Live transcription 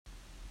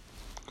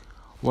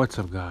What's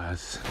up,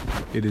 guys?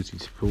 It is the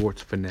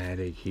Sports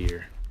Fanatic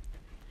here.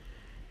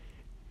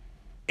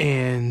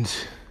 And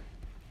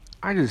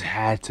I just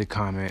had to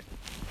comment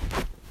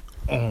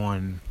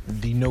on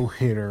the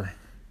no-hitter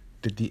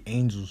that the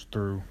Angels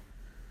threw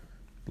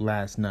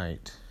last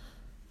night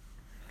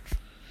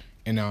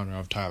in honor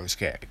of Tyler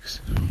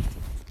Skaggs.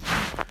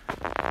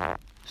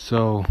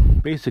 So,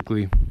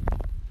 basically,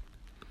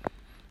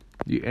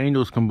 the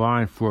Angels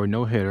combined for a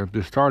no-hitter.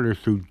 The starters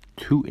threw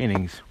 2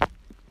 innings.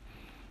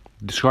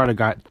 The starter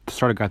got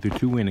through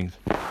 2 innings.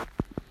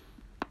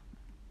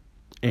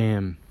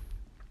 And,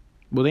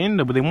 well,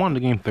 they won the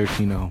game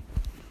 13-0.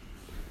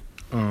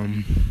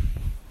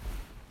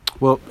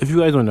 Well, if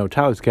you guys don't know,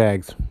 Tyler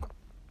Skaggs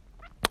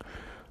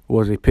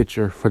was a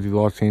pitcher for the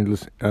Los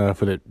Angeles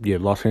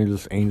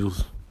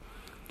Angels.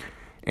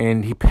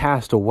 And he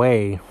passed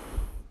away,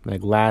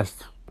 like,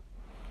 last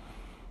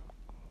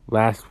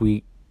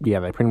week. Yeah,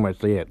 like, pretty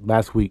much,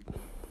 last week.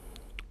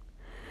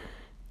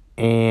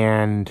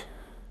 And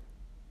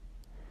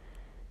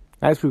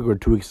last week or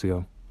 2 weeks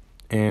ago.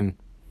 And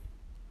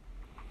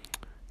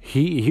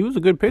he was a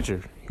good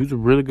pitcher. He was a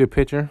really good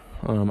pitcher.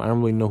 I don't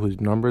really know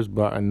his numbers,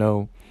 but I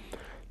know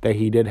that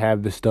he did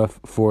have the stuff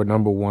for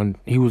number one.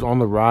 He was on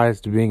the rise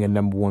to being a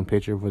number one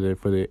pitcher for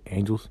the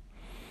Angels.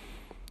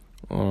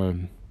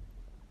 And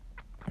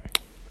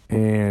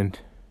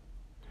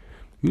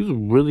he was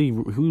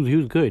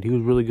good. He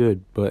was really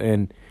good.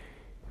 And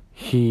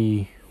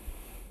he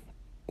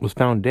was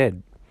found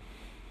dead.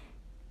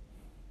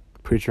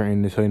 Pretty sure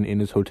in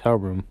his hotel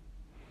room.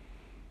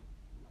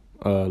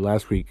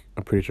 Last week,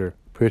 I'm pretty sure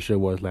it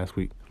was last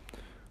week.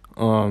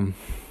 And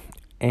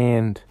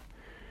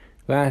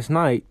last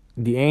night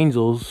the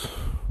Angels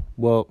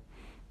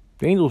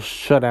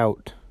shut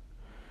out. I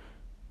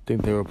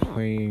think they were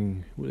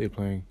playing. Who were they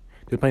playing?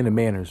 They're playing the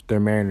Mariners. They're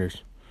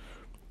Mariners.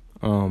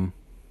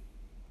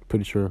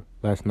 Pretty sure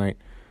last night.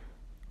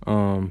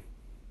 Playing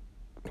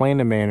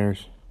the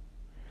Mariners,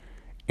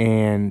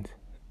 and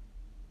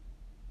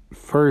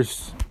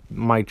first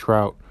Mike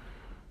Trout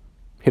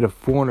hit a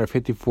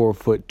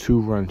 454-foot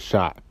 2-run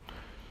shot.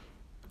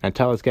 And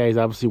Tyler Skaggs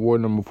obviously wore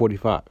number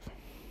 45.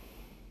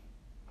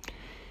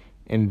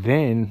 And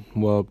then,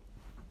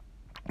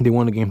 they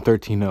won the game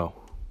 13-0.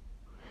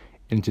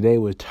 And today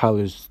was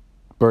Tyler's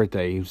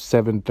birthday. He was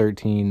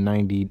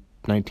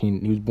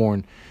 7/13/19. He was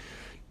born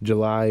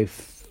July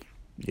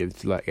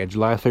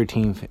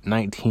 13th,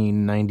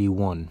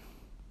 1991.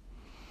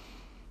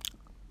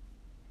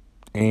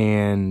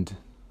 And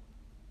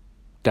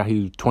that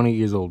he was 20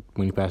 years old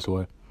when he passed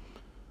away.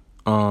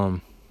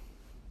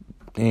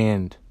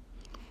 And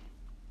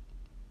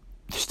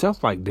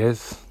stuff like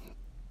this,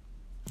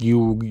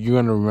 you're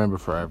gonna remember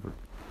forever.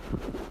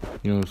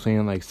 You know what I'm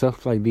saying? Like,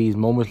 stuff like these,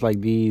 moments like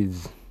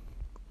these,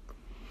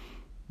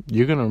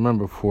 you're gonna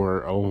remember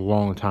for a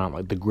long time.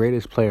 Like, the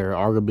greatest player,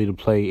 arguably, to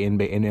play in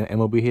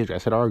MLB history. I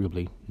said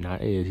arguably,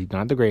 he's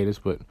not the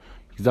greatest, but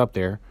he's up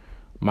there.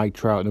 Mike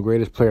Trout, the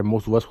greatest player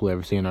most of us will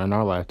ever see in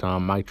our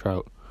lifetime. Mike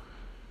Trout,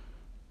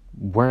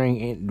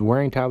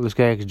 wearing Tyler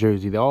Skaggs'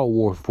 jersey. They all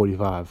wore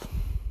 45.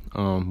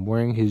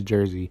 Wearing his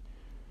jersey.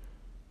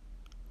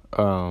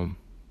 And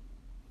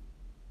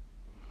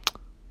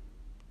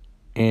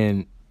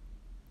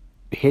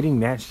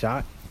hitting that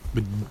shot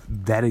with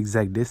that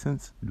exact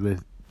distance,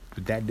 with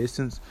that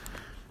distance,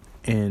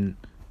 and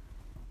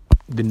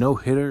the no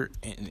hitter,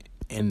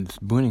 and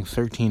winning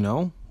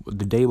 13-0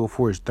 the day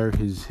before his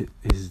birthday,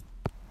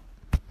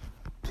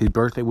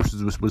 which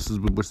is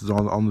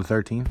on the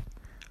 13th.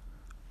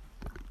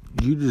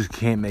 You just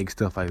can't make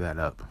stuff like that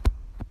up.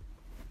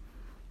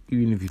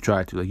 Even if you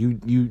try to,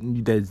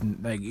 that's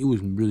like, it was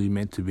really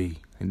meant to be,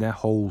 and that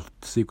whole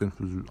sequence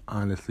was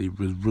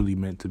really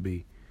meant to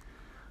be.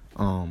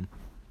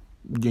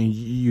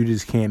 You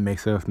just can't make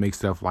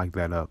stuff like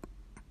that up.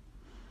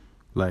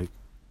 Like,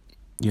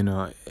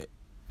 and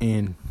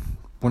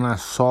when I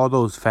saw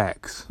those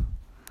facts,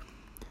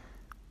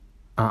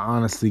 I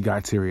honestly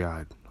got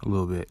teary-eyed a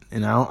little bit,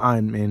 and I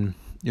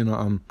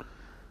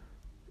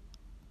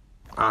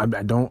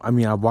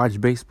watch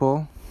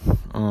baseball.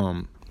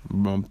 I'm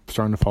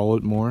starting to follow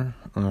it more,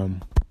 so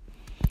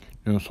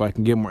I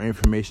can get more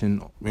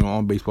information,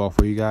 on baseball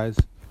for you guys.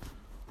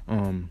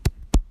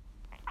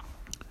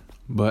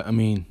 But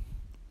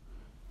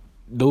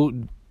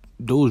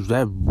those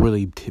that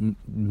really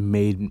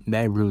made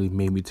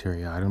me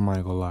teary-eyed. I'm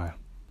not gonna lie,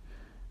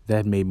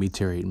 that made me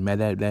tear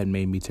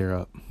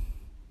up.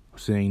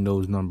 Seeing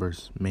those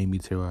numbers made me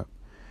tear up,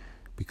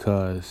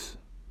 because.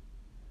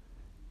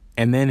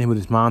 And then with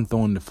his mom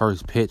throwing the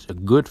first pitch, a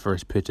good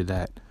first pitch of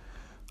that,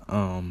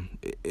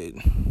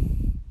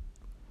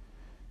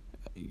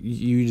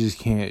 you just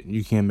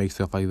can't make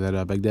stuff like that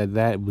up. Like,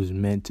 that was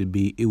meant to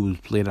be. It was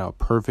played out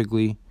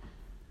perfectly.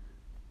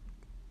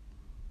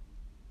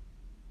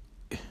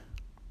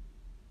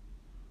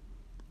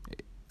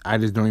 I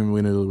just don't even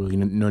really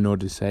know what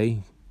to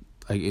say.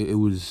 Like, it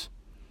was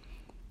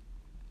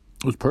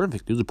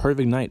perfect. It was a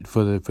perfect night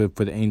for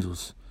the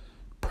Angels.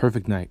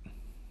 Perfect night.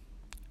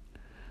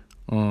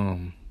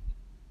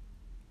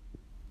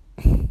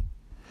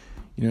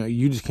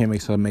 you just can't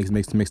make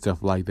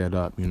stuff like that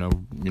up.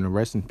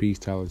 Rest in peace,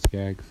 Tyler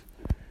Skaggs.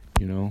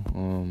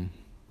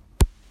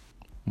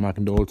 My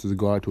condolences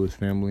go out to his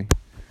family,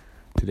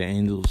 to the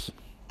Angels.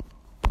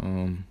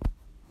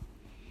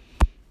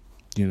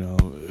 You know,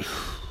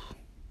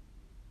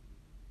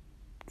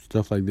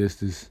 stuff like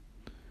this just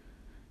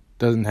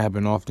doesn't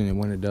happen often, and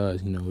when it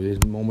does,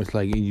 there's moments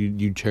like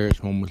you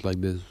cherish moments like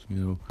this,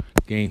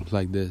 games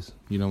like this,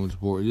 in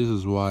sport. This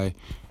is why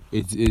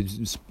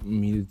it's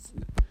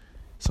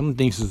some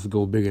things just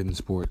go bigger than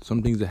sports.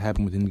 Some things that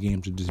happen within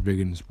games are just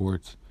bigger than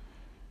sports,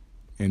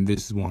 and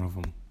this is one of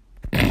them.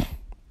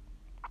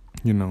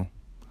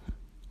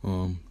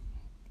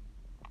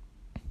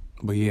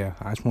 But yeah,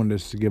 I just wanted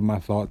to give my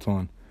thoughts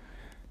on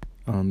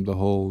the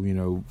whole, the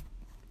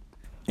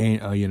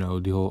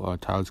whole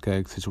Tyler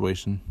Skaggs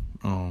situation.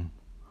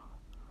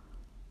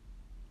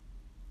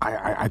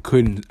 I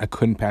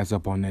couldn't pass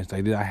up on this.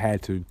 I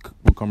had to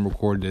come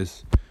record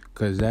this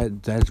because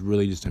that's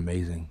really just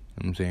amazing.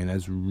 I'm saying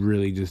that's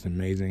really just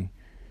amazing.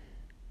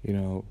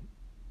 It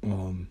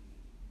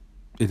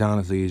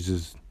honestly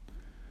is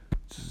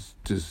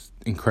just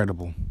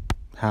incredible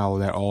how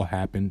that all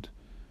happened.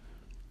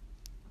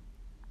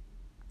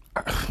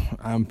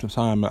 I'm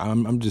sorry,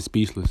 I'm just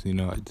speechless.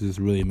 It's just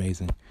really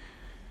amazing.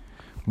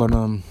 But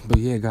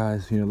yeah,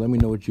 guys, let me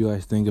know what you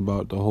guys think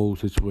about the whole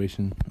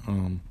situation.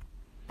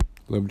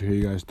 Love to hear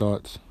you guys'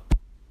 thoughts.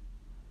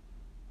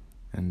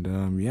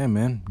 And yeah,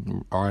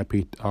 man,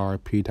 R.I.P.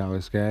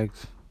 Tyler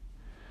Skaggs.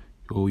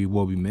 You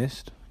will be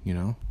missed,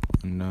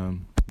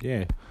 And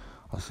yeah,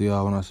 I'll see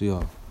y'all when I see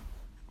y'all.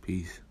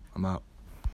 Peace. I'm out.